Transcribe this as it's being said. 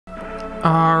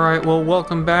Alright, well,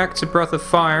 welcome back to Breath of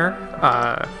Fire.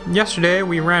 Yesterday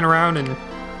we ran around and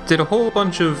did a whole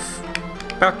bunch of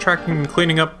backtracking and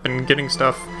cleaning up and getting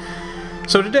stuff.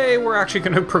 So today we're actually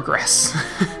going to progress.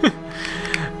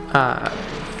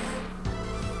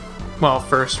 Well,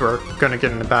 first we're going to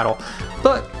get into battle.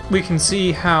 But we can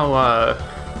see how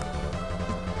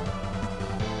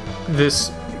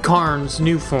this Karn's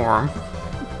new form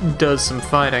does some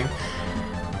fighting.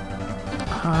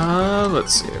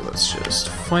 Let's see, let's just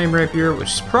Flame Rapier,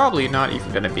 which is probably not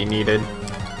even going to be needed.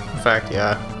 In fact,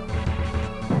 yeah.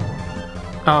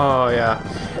 Oh, yeah.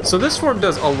 So this form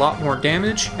does a lot more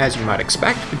damage, as you might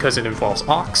expect, because it involves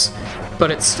Ox,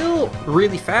 but it's still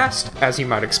really fast, as you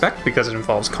might expect, because it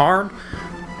involves Karn.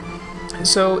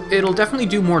 So it'll definitely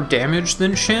do more damage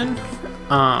than Shin,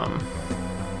 and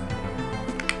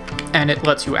it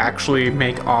lets you actually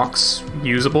make Ox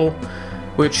usable,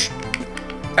 which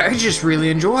I just really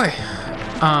enjoy.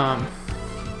 I'm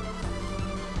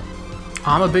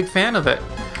a big fan of it.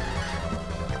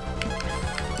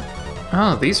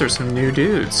 Oh, these are some new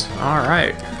dudes.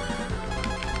 Alright.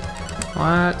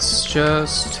 Let's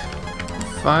just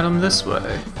fight them this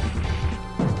way.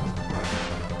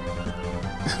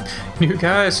 New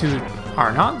guys who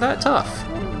are not that tough.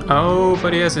 Oh,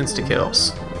 but he has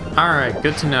insta-kills. Alright,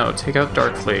 good to know. Take out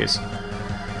Dark Fleas.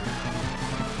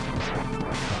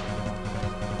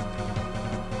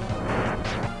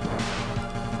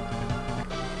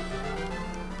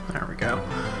 There we go.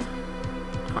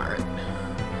 Alright.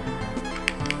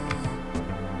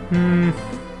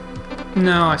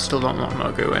 No, I still don't want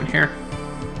Mogu in here.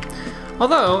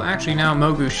 Although, actually now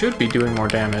Mogu should be doing more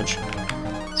damage.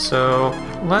 So,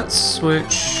 let's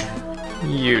switch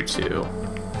you two.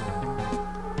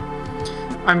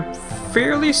 I'm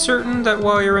fairly certain that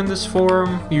while you're in this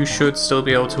form, you should still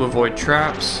be able to avoid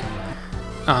traps.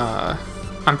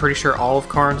 I'm pretty sure all of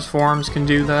Karn's forms can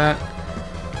do that.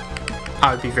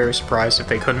 I would be very surprised if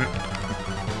they couldn't.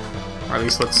 Or at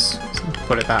least let's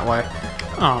put it that way.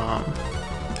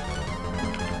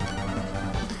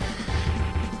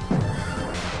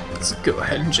 Let's go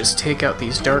ahead and just take out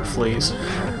these Dark Fleas.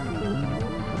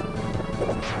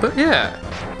 But yeah,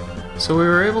 so we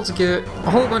were able to get a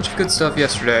whole bunch of good stuff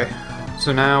yesterday.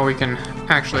 So now we can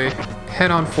actually head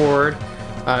on forward.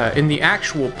 In the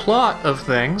actual plot of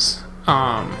things,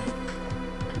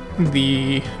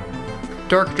 the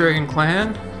Dark Dragon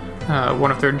Clan,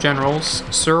 one of their generals,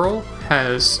 Searle,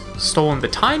 has stolen the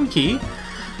Time Key.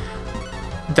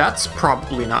 That's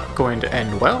probably not going to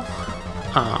end well.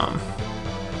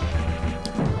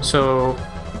 So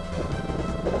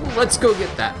let's go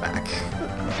get that back.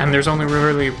 And there's only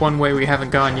really one way we haven't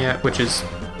gone yet, which is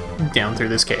down through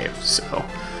this cave. So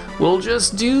we'll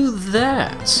just do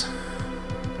that.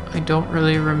 I don't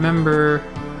really remember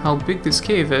how big this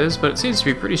cave is, but it seems to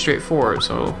be pretty straightforward,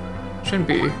 so it shouldn't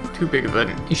be too big of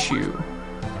an issue.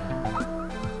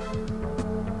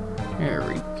 There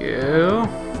we go.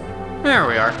 There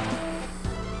we are.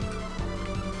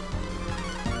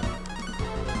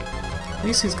 At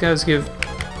least these guys give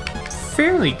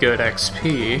fairly good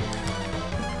XP.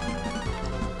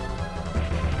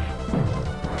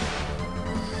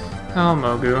 Oh,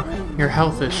 Mogu, your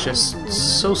health is just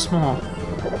so small.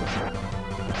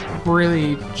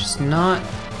 Really, just not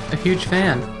a huge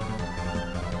fan.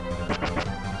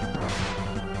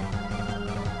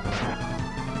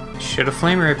 Should have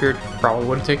Flame Rapiered. Probably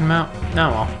would have taken him out. Oh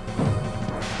well.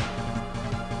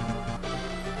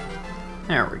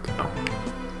 There we go.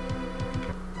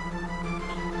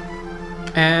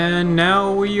 And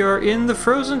now we are in the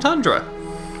frozen tundra.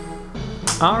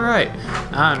 Alright,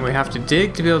 and we have to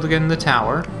dig to be able to get in the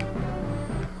tower.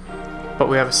 But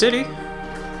we have a city.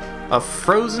 A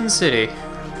frozen city.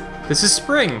 This is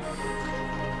spring.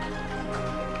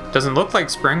 Doesn't look like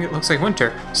spring, it looks like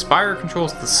winter. Spire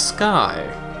controls the sky.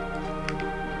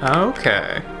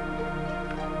 Okay.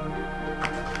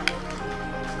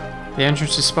 The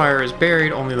entrance to Spire is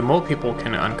buried, only the mole people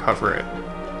can uncover it.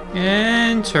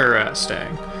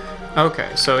 Interesting.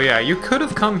 Okay, so yeah, you could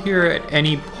have come here at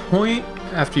any point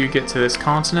after you get to this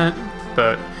continent,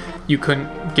 but you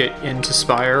couldn't get into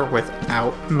Spire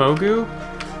without Mogu.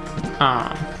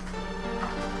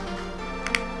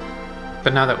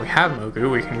 But now that we have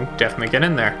Mogu, we can definitely get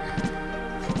in there.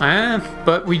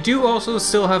 But we do also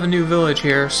still have a new village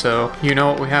here, so you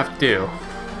know what we have to do.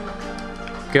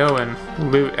 Go and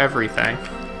loot everything.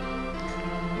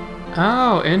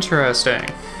 Oh, interesting.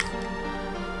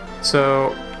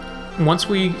 So, once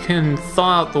we can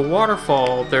thaw out the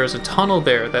waterfall, there's a tunnel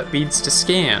there that leads to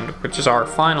Scand, which is our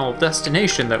final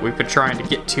destination that we've been trying to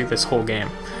get to this whole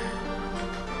game.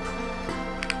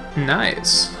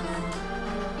 Nice.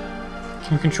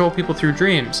 Can you control people through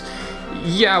dreams?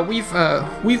 Yeah,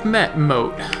 we've met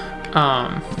Moat.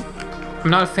 I'm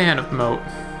not a fan of Moat.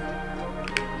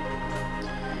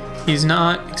 He's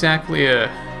not exactly a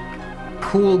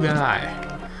cool guy.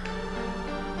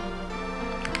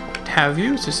 What have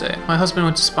you to say? My husband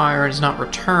went to Spire and has not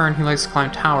returned. He likes to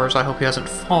climb towers. I hope he hasn't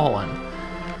fallen.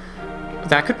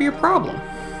 That could be a problem.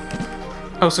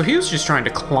 Oh, so he was just trying to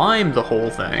climb the whole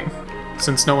thing.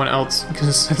 Since no one else,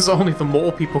 since only the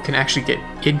mole people can actually get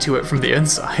into it from the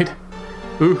inside.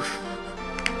 Oof.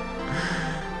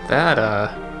 That,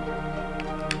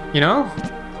 you know,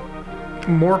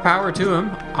 more power to him.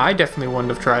 I definitely wouldn't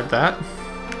have tried that.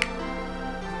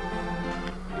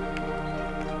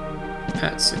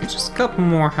 Let's see, just a couple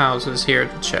more houses here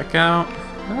to check out.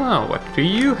 Oh, what do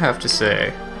you have to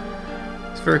say?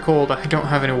 It's very cold, I don't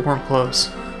have any warm clothes.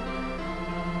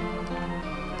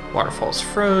 Waterfall's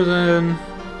frozen.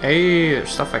 Hey,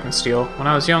 there's stuff I can steal. When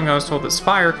I was young, I was told that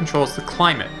Spire controls the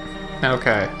climate.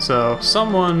 Okay, so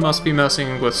someone must be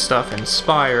messing with stuff in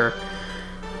Spire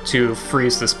to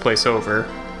freeze this place over.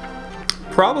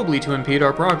 Probably to impede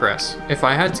our progress, if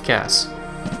I had to guess.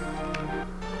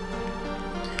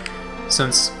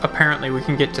 Since apparently we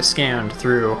can get to scanned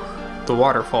through the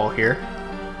waterfall here.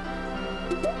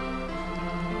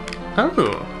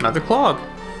 Oh, another clog.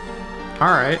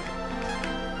 Alright.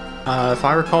 If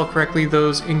I recall correctly,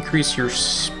 those increase your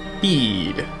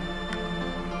speed.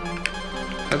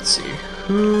 Let's see.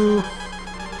 Who...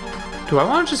 Do I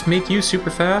want to just make you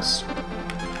super fast?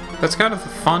 That's kind of a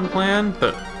fun plan,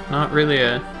 but not really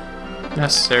a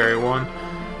necessary one.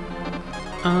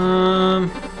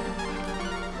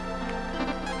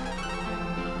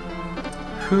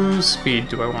 Whose speed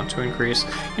do I want to increase?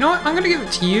 You know what? I'm gonna give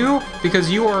it to you, because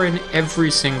you are in every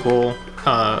single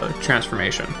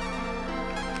transformation.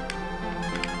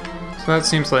 So that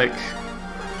seems like...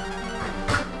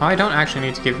 I don't actually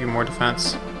need to give you more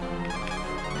defense.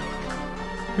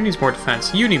 Who needs more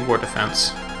defense? You need more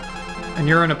defense. And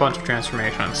you're in a bunch of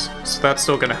transformations, so that's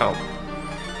still gonna help.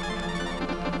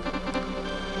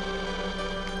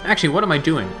 Actually, what am I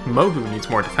doing? Mogu needs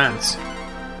more defense.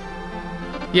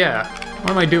 Yeah,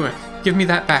 what am I doing? Give me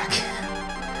that back.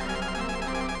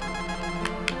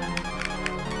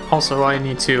 Also, I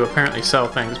need to apparently sell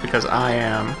things because I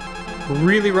am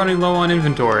really running low on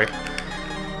inventory.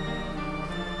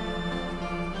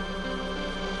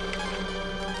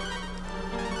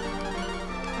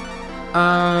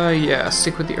 Yeah,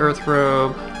 stick with the Earth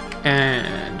Robe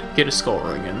and get a Skull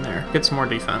Ring in there. Get some more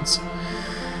defense.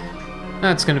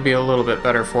 That's gonna be a little bit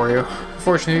better for you.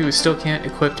 Fortunately, we still can't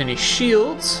equip any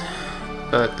shields,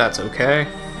 but that's okay.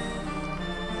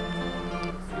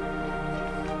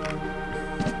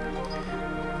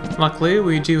 Luckily,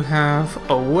 we do have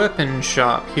a weapon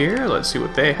shop here. Let's see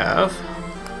what they have.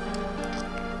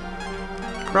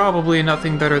 Probably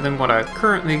nothing better than what I've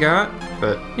currently got,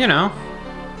 but, you know,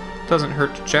 doesn't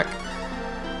hurt to check.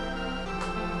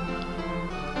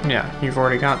 Yeah, you've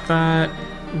already got that.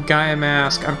 Gaia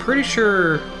Mask, I'm pretty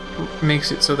sure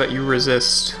makes it so that you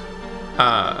resist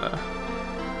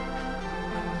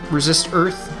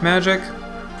Earth magic,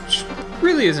 which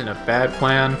really isn't a bad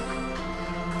plan.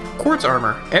 Quartz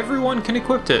Armor, everyone can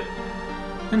equip it.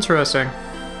 Interesting.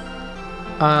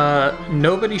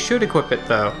 Nobody should equip it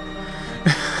though.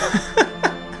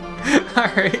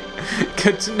 Alright,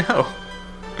 good to know.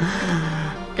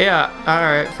 Yeah,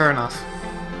 alright, fair enough.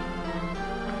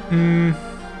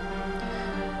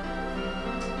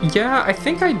 Yeah, I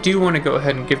think I do want to go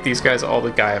ahead and give these guys all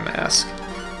the Gaia Mask.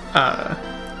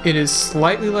 It is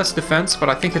slightly less defense, but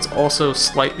I think it's also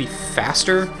slightly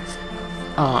faster.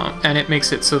 And it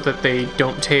makes it so that they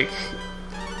don't take...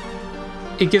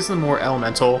 It gives them more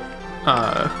elemental...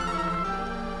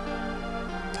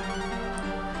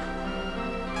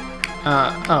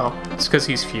 oh, it's because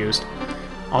he's fused.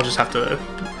 I'll just have to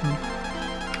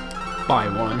buy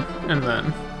one and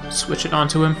then switch it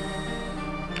onto him.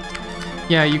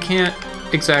 Yeah, you can't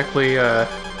exactly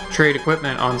trade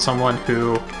equipment on someone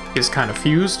who is kind of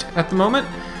fused at the moment.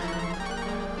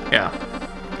 Yeah.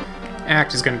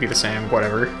 Act is going to be the same,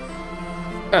 whatever.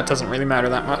 That doesn't really matter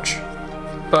that much.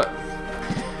 But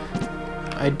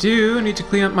I do need to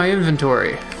clean up my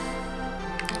inventory.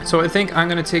 So I think I'm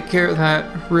going to take care of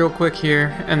that real quick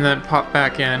here and then pop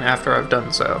back in after I've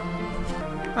done so.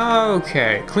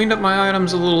 Okay, cleaned up my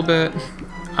items a little bit.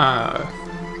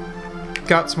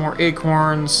 Got some more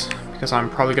acorns because I'm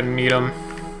probably going to need them.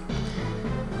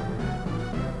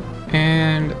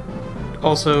 And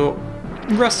also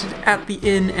rested at the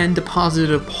inn and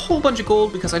deposited a whole bunch of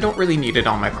gold because I don't really need it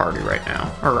on my party right now,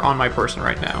 or on my person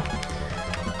right now.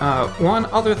 One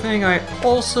other thing I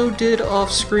also did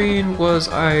off screen was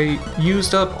I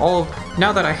used up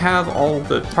now that I have all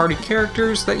the party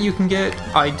characters that you can get,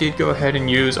 I did go ahead and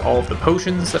use all of the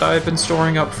potions that I've been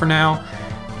storing up for now.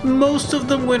 Most of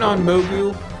them went on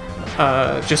Mogu,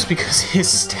 just because his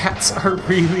stats are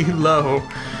really low.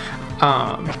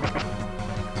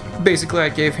 Basically I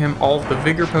gave him all of the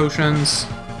Vigor potions,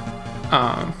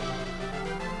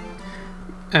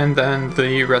 and then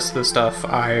the rest of the stuff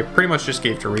I pretty much just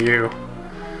gave to Ryu.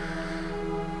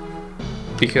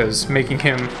 Because making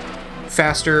him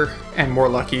faster and more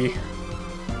lucky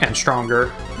and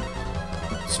stronger,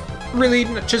 it's really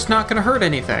just not gonna hurt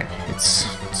anything.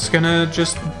 It's gonna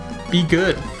just be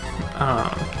good.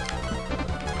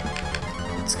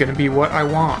 It's gonna be what I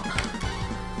want.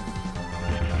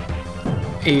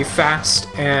 A fast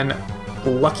and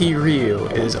lucky Ryu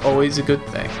is always a good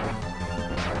thing.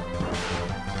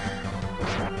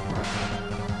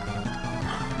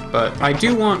 But I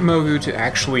do want Mogu to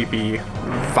actually be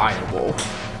viable,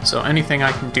 so anything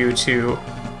I can do to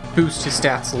boost his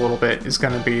stats a little bit is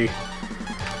going to be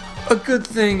a good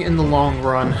thing in the long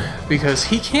run, because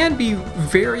he can be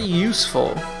very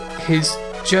useful. He's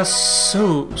just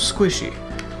so squishy.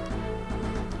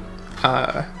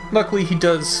 Luckily he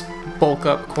does bulk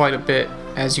up quite a bit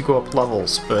as you go up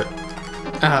levels, but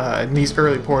in these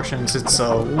early portions it's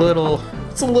a little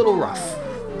rough.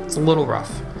 It's a little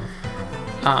rough.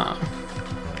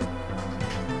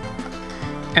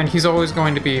 And he's always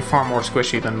going to be far more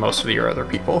squishy than most of your other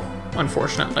people,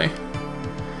 unfortunately.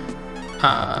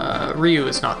 Ryu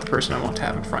is not the person I want to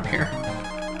have in front here.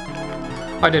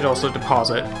 I did also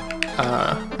deposit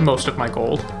most of my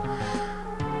gold,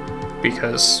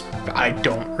 because I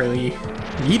don't really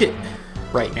need it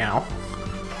right now.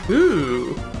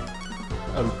 Ooh!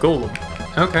 A golem.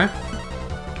 Okay.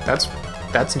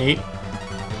 That's neat.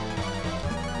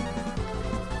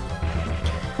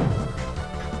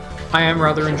 I am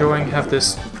rather enjoying have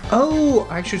this... Oh!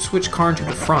 I should switch Karn to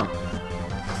the front,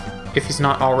 if he's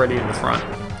not already in the front.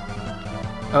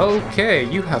 Okay,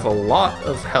 you have a lot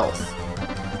of health.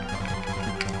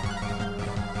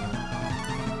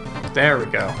 There we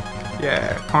go.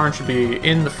 Yeah, Karn should be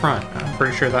in the front. I'm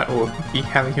pretty sure that will be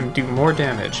having him do more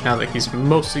damage now that he's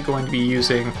mostly going to be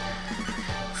using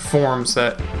forms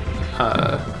that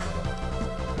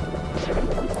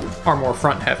are more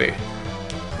front heavy.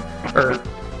 Or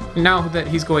now that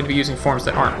he's going to be using forms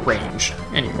that aren't ranged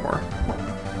anymore.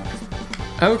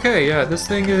 Okay, yeah, this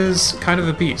thing is kind of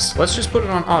a beast. Let's just put it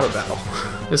on auto battle.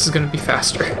 This is going to be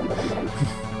faster.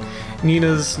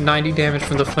 Nina's 90 damage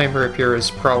from the Flame Rapier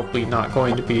is probably not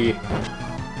going to be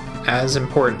as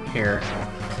important here.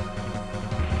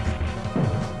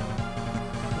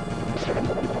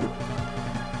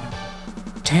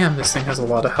 Damn, this thing has a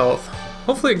lot of health.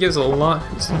 Hopefully it gives some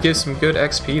good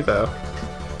XP though.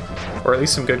 Or at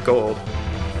least some good gold.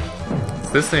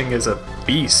 This thing is a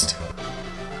beast.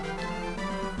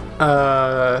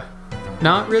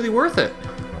 Not really worth it.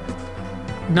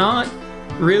 Not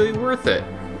really worth it.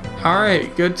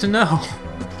 Alright, good to know.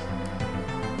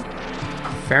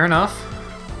 Fair enough.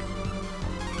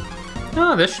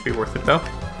 Oh, this should be worth it though.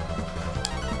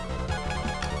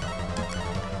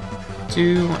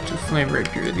 Do want to Flame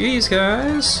Rapier these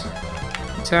guys.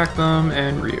 Attack them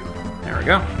and Ryu. There we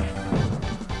go.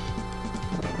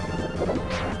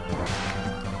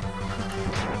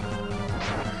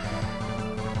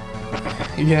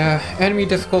 Yeah, enemy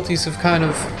difficulties have kind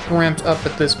of ramped up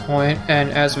at this point,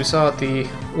 and as we saw at the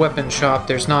weapon shop,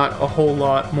 there's not a whole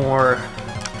lot more.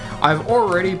 I've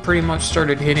already pretty much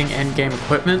started hitting endgame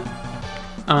equipment.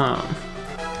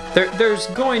 There's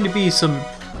going to be some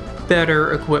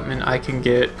better equipment I can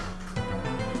get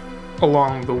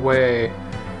along the way,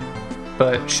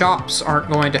 but shops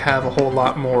aren't going to have a whole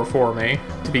lot more for me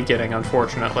to be getting,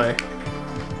 unfortunately,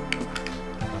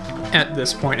 at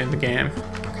this point in the game.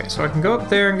 Okay, so I can go up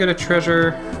there and get a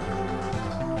treasure,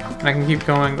 and I can keep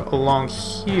going along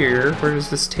here. Where does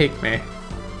this take me?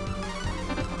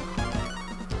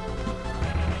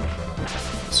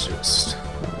 It's just...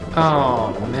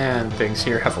 Oh man, things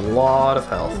here have a lot of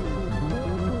health.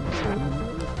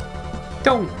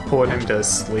 Don't put him to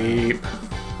sleep.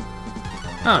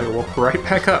 Oh, he woke right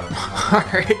back up.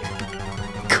 Alright.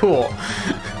 Cool.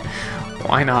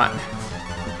 Why not?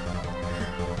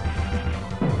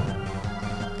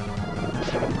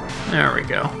 There we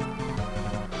go.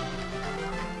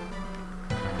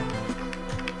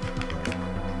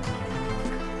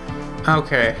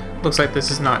 Okay, looks like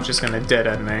this is not just gonna dead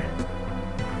end me,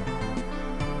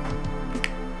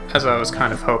 as I was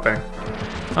kind of hoping.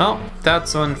 Well,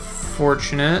 that's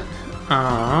unfortunate.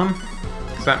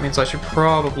 'Cause that means I should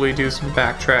probably do some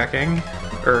backtracking.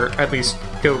 or at least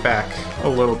go back a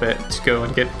little bit to go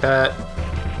and get that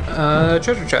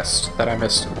treasure chest that I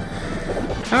missed.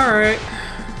 Alright.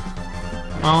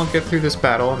 I'll get through this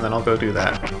battle and then I'll go do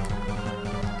that.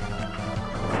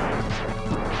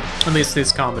 At least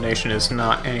this combination is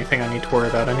not anything I need to worry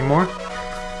about anymore.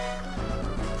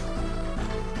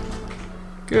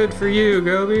 Good for you,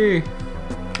 Gobi!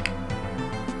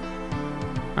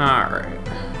 Alright.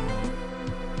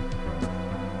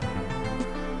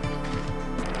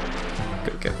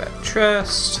 Go get that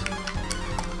chest.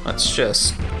 Let's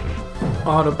just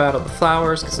auto-battle the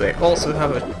flowers, because they also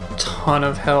have a ton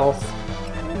of health.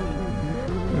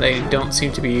 They don't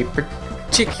seem to be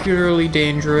particularly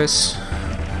dangerous.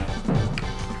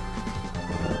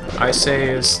 I say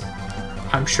is,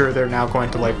 I'm sure they're now going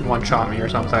to like one-shot me or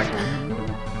something.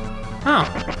 Oh.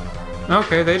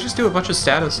 Okay, they just do a bunch of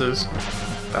statuses.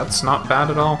 That's not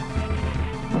bad at all.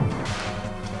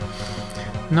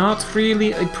 Not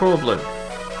really a problem.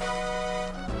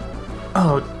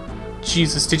 Oh,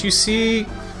 Jesus, did you see...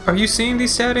 Are you seeing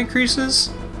these stat increases?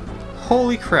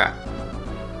 Holy crap.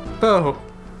 Bo.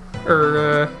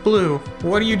 Blue,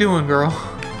 what are you doing, girl?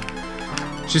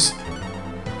 Just...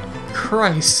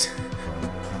 Christ.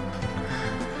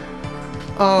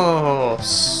 Oh,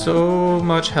 so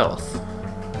much health.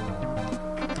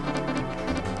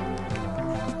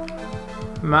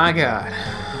 My God.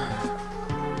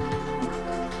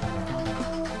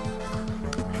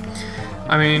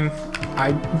 I mean,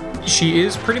 she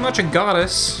is pretty much a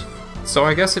goddess, so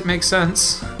I guess it makes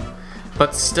sense.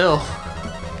 But still.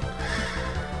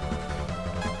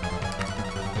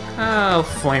 I'll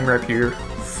flame rapier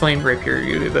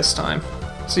you this time.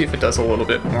 See if it does a little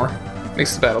bit more.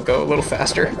 Makes the battle go a little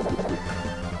faster.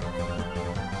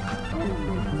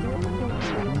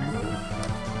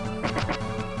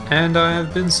 And I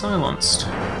have been silenced.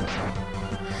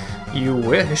 You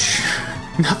wish.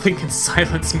 Nothing can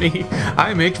silence me.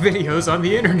 I make videos on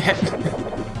the internet.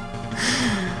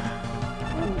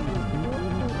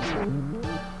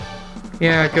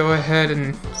 Yeah, go ahead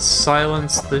and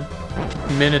silence the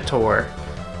Minotaur.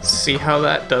 See how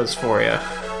that does for you.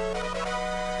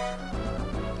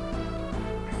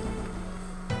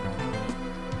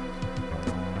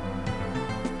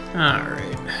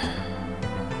 Alright.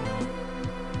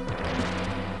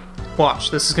 Watch,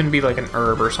 this is gonna be like an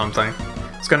herb or something.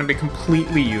 It's gonna be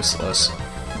completely useless.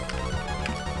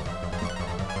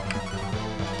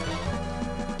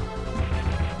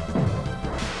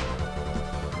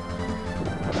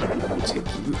 Take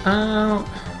you out.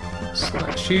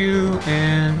 Select you,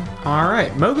 and...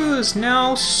 Alright, Mogu is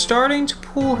now starting to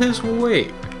pull his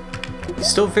weight. He's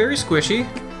still very squishy,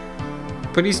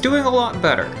 but he's doing a lot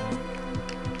better.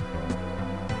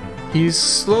 He's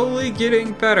slowly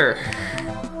getting better.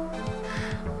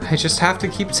 I just have to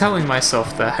keep telling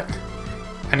myself that.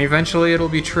 And eventually it'll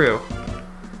be true.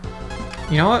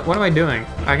 You know what? What am I doing?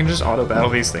 I can just auto-battle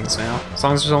these things now, as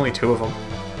long as there's only 2 of them.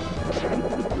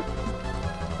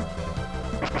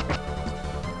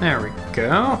 There we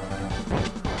go.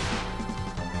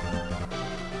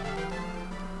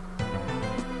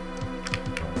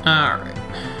 Alright.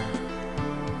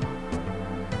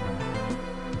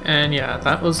 And yeah,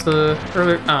 that was the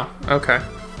earlier... Oh, okay.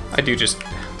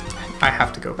 I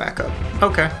have to go back up.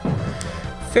 Okay.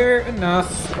 Fair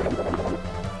enough.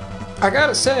 I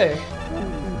gotta say,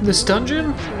 this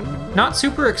dungeon, not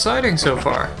super exciting so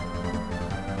far.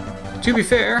 To be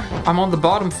fair, I'm on the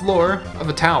bottom floor of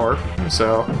a tower,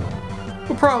 so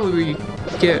we'll probably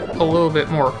get a little bit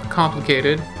more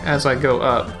complicated as I go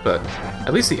up, but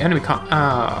at least the enemy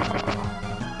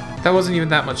that wasn't even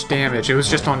that much damage. It was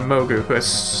just on Mogu, who has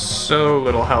so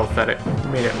little health that it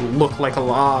made it look like a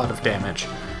lot of damage.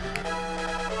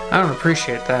 I don't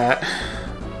appreciate that.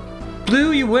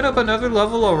 Blue, you went up another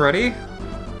level already?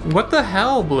 What the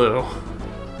hell, Blue?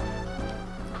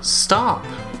 Stop.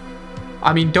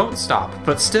 I mean, don't stop,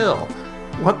 but still.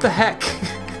 What the heck?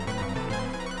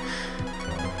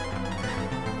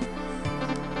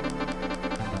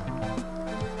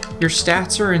 Your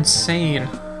stats are insane.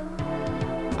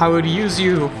 I would use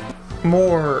you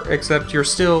more, except you're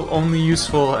still only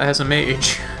useful as a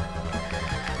mage.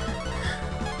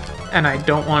 And I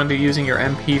don't want to be using your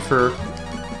MP for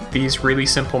these really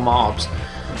simple mobs.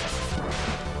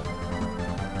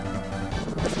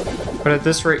 But at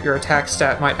this rate, your attack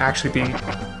stat might actually be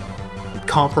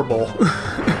comparable.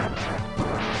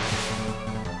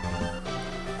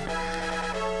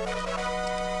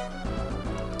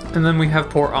 And then we have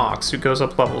poor Ox, who goes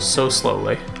up levels so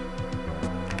slowly.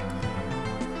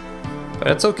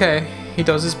 But it's okay, he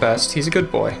does his best, he's a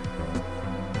good boy.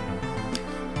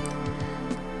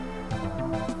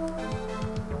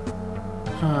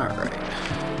 Alright.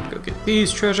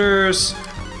 these treasures.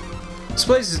 This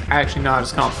place is actually not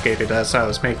as complicated as I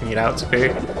was making it out to be.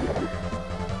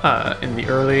 In the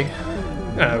early,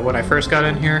 when I first got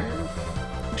in here.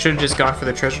 Should have just gone for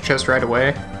the treasure chest right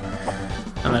away.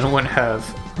 And then I wouldn't have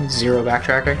zero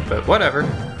backtracking, but whatever.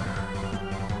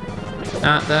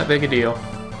 Not that big a deal.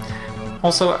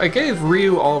 Also, I gave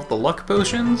Ryu all of the luck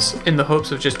potions in the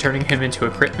hopes of just turning him into a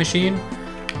crit machine.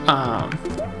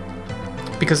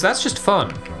 Because that's just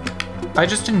fun. I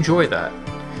just enjoy that.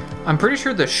 I'm pretty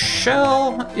sure the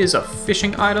shell is a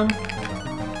fishing item.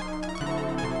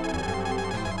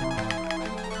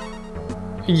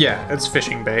 Yeah, it's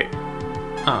fishing bait.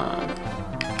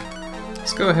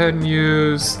 Let's go ahead and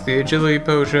use the agility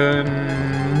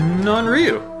potion on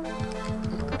Ryu.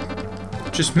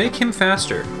 Just make him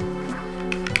faster.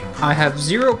 I have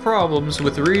zero problems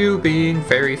with Ryu being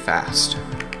very fast.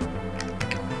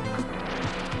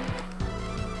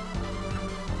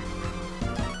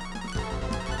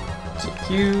 Take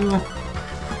you.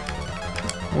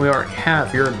 We already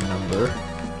have your number.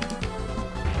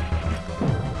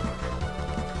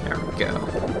 There we go.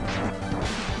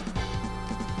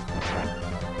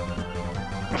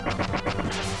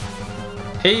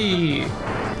 Hey!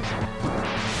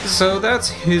 So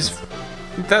that's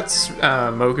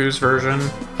Mogu's version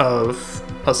of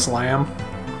a slam.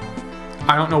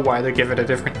 I don't know why they give it a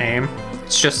different name.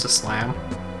 It's just a slam.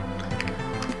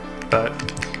 But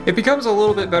it becomes a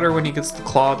little bit better when he gets the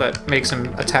claw that makes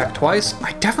him attack twice.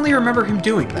 I definitely remember him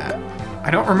doing that.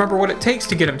 I don't remember what it takes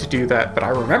to get him to do that, but I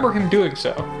remember him doing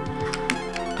so.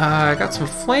 I got some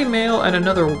flame mail and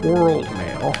another world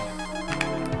mail.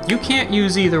 You can't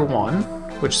use either one,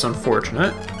 which is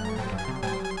unfortunate.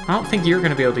 I don't think you're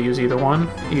going to be able to use either one,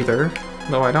 either,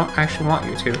 though I don't actually want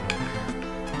you to.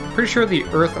 I'm pretty sure the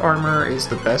earth armor is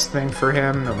the best thing for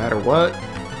him, no matter what.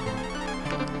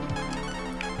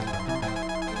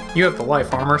 You have the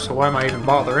life armor, so why am I even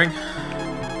bothering?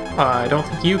 I don't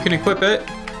think you can equip it.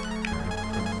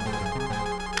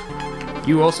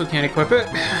 You also can't equip it.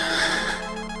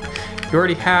 You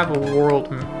already have a world...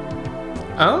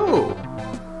 Oh!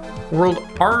 World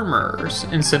armors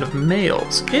instead of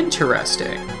mails.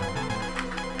 Interesting.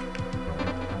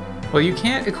 Well, you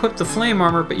can't equip the flame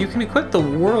armor, but you can equip the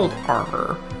world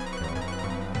armor,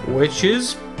 which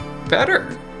is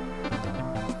better.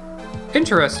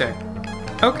 Interesting.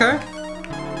 Okay.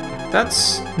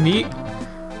 That's neat.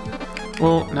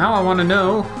 Well, now I want to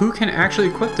know who can actually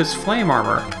equip this flame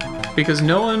armor, because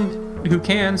no one who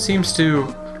can seems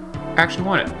to actually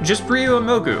want it. Just Ryu and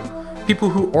Mogu. People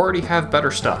who already have better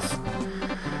stuff.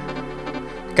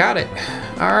 Got it.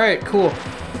 Alright, cool.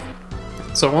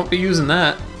 So I won't be using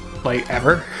that, like,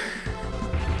 ever.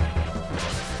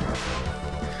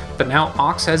 But now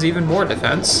Ox has even more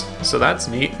defense, so that's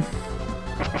neat.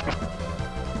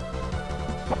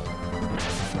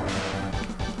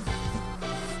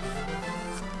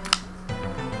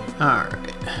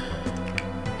 Alright.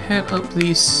 Head up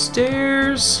these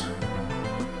stairs.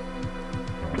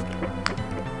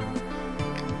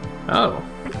 Oh.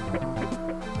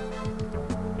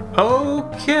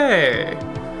 Okay.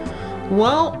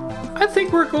 Well, I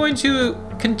think we're going to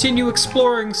continue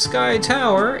exploring Sky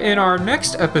Tower in our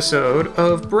next episode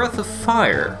of Breath of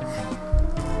Fire.